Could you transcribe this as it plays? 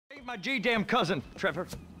ain't my G-damn cousin, Trevor.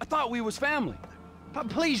 I thought we was family.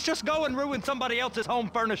 Please, just go and ruin somebody else's home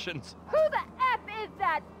furnishings. Who the F is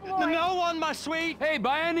that, Floyd? No one, my sweet. Hey,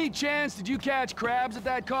 by any chance, did you catch crabs at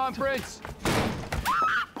that conference?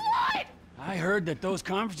 Floyd! I heard that those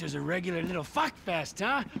conferences are regular little fuck fest,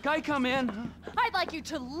 huh? Can I come in? I'd like you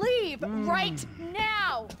to leave right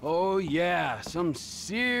now. Oh, yeah. Some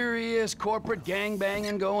serious corporate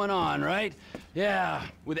gangbanging going on, right? Yeah,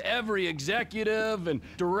 with every executive and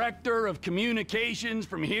director of communications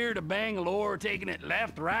from here to Bangalore taking it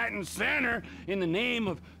left, right, and center in the name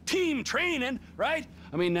of team training, right?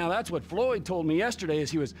 I mean, now that's what Floyd told me yesterday as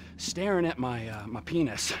he was staring at my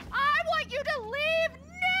penis. I want you to leave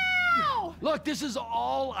now! Look, this is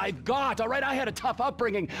all I've got, all right? I had a tough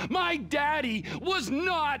upbringing. My daddy was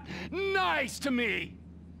not nice to me,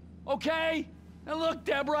 okay? Now look,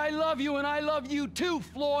 Deborah, I love you, and I love you too,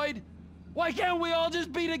 Floyd. Why can't we all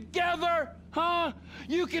just be together, huh?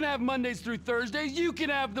 You can have Mondays through Thursdays, you can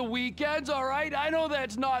have the weekends, all right? I know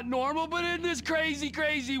that's not normal, but in this crazy,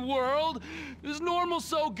 crazy world, is normal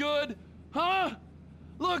so good, huh?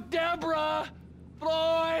 Look, Deborah,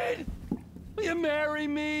 Floyd, will you marry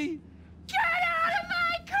me? Get out of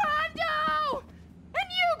my condo! And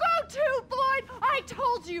you go too, Floyd! I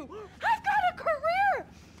told you! I've got a career!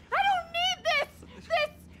 I don't need this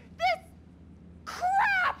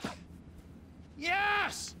crap!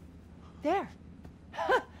 Yes! There.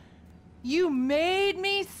 You made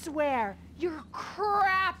me swear. You're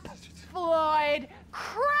crap, Floyd.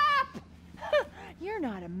 Crap! You're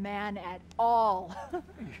not a man at all.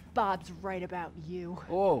 Bob's right about you.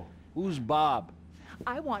 Oh, who's Bob?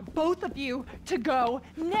 I want both of you to go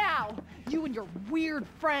now. You and your weird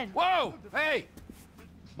friend. Whoa! Hey!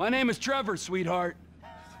 My name is Trevor, sweetheart.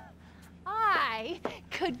 I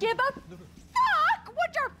could give a fuck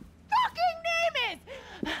what your fucking name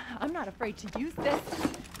is. I'm not afraid to use this.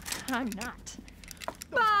 I'm not.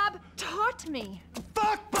 Bob taught me.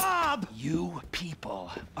 Fuck Bob! You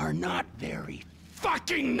people are not very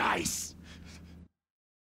fucking nice!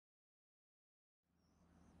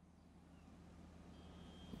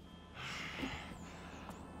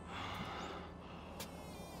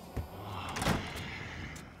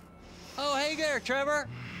 Oh, hey there, Trevor.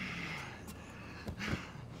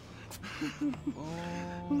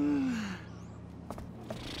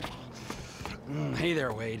 Hey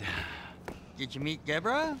there, Wade. Did you meet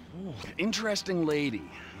Deborah? Interesting lady.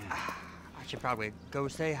 I should probably go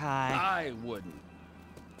say hi. I wouldn't.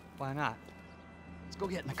 Why not? Let's go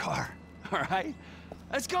get in the car, all right?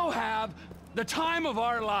 Let's go have the time of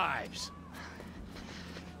our lives.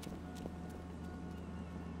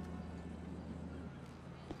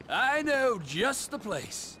 I know just the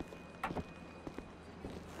place.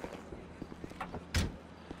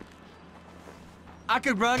 I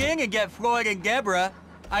could run in and get Floyd and Deborah.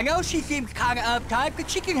 I know she seems kind of uptight, but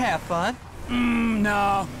she can have fun.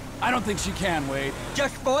 No. I don't think she can, Wade.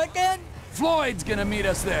 Just Floyd then? Floyd's gonna meet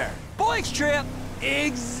us there. Boys trip.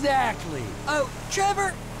 Exactly. Oh,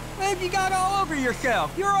 Trevor, what have you got all over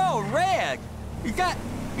yourself? You're all red. You got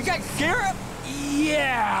syrup?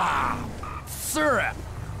 Yeah. Syrup.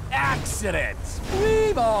 Accidents.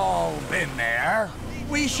 We've all been there.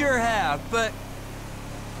 We sure have, but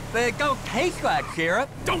it don't taste like syrup.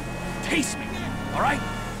 Don't taste me, all right?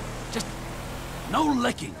 Just no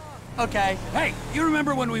licking. Okay. Hey, you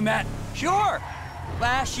remember when we met? Sure.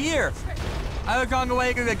 Last year. I was on the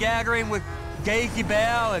way to the gathering with Daisy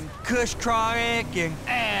Bell and Kush Chronic and...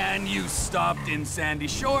 And you stopped in Sandy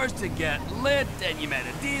Shores to get lit, and you met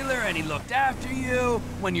a dealer, and he looked after you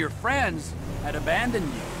when your friends had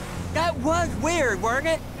abandoned you. That was weird, weren't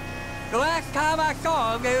it? The last time I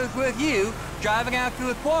saw him, it was with you, driving out to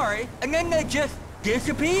the quarry, and then they just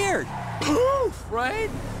disappeared. Poof, right?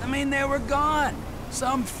 I mean, they were gone.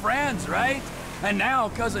 Some friends, right? And now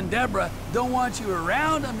Cousin Deborah don't want you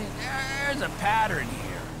around. I mean, there's a pattern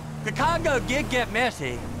here. The condo did get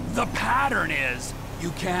messy. The pattern is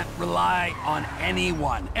you can't rely on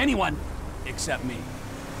anyone. Anyone except me.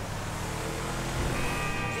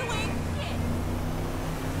 You ain't shit.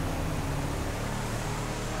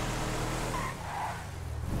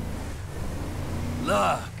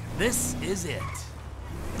 Look, this is it.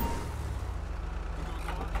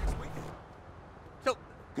 So,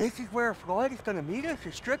 this is where Floyd is gonna meet us,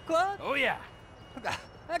 a strip club? Oh, yeah.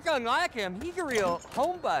 That's unlike him. He's a real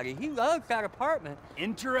homebody. He loves that apartment.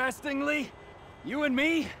 Interestingly, you and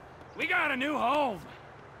me, we got a new home.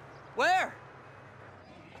 Where?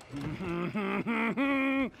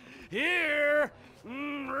 Here,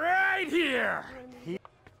 right here.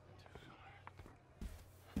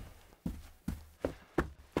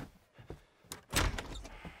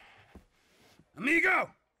 Amigo,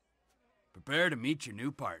 Prepare to meet your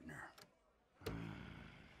new partner.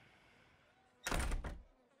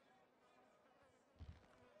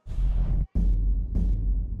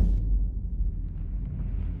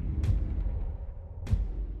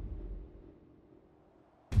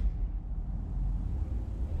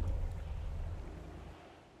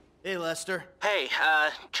 Hey, Lester. Hey,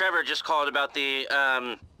 Trevor just called about the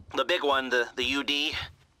big one, the UD.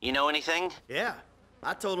 You know anything? Yeah,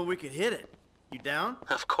 I told him we could hit it. You down?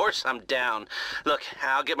 Of course I'm down. Look,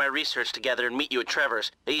 I'll get my research together and meet you at Trevor's.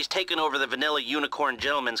 He's taken over the Vanilla Unicorn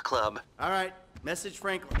Gentlemen's Club. All right, message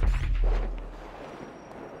Franklin.